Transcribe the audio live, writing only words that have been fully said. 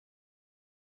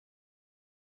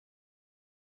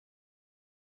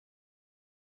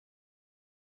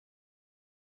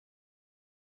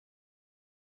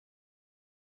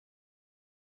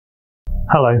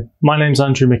Hello, my name's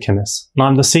Andrew McInnes and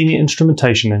I'm the Senior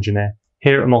Instrumentation Engineer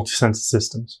here at Multisensor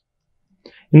Systems.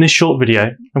 In this short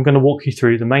video, I'm going to walk you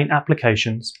through the main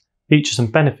applications, features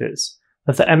and benefits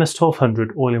of the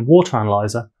MS1200 oil and water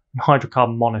analyzer and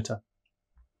hydrocarbon monitor.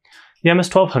 The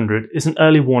MS1200 is an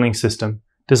early warning system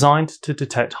designed to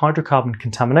detect hydrocarbon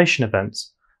contamination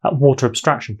events at water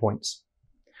abstraction points.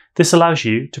 This allows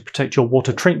you to protect your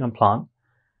water treatment plant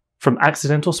from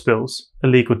accidental spills,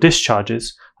 illegal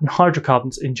discharges, and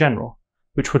hydrocarbons in general,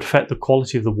 which would affect the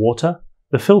quality of the water,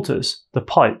 the filters, the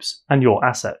pipes, and your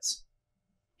assets.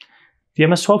 The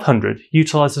MS1200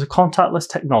 utilises a contactless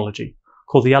technology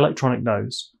called the electronic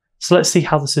nose, so let's see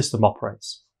how the system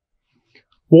operates.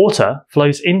 Water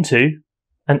flows into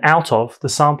and out of the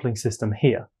sampling system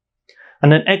here,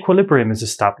 and an equilibrium is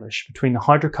established between the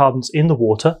hydrocarbons in the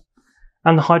water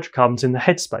and the hydrocarbons in the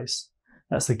headspace.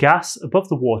 That's the gas above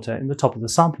the water in the top of the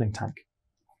sampling tank.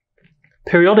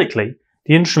 Periodically,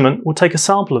 the instrument will take a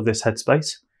sample of this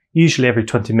headspace, usually every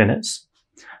 20 minutes,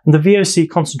 and the VOC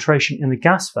concentration in the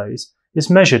gas phase is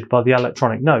measured by the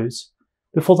electronic nose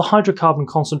before the hydrocarbon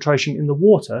concentration in the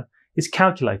water is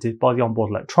calculated by the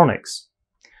onboard electronics.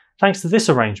 Thanks to this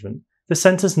arrangement, the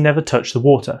sensors never touch the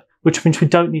water, which means we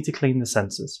don't need to clean the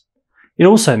sensors. It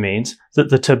also means that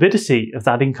the turbidity of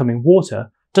that incoming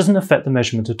water doesn't affect the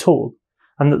measurement at all,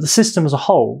 and that the system as a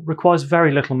whole requires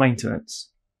very little maintenance.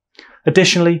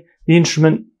 Additionally, the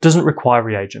instrument doesn't require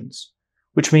reagents,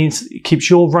 which means it keeps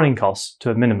your running costs to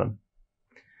a minimum.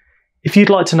 If you'd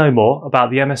like to know more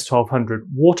about the MS1200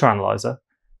 water analyzer,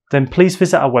 then please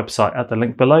visit our website at the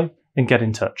link below and get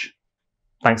in touch.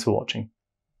 Thanks for watching.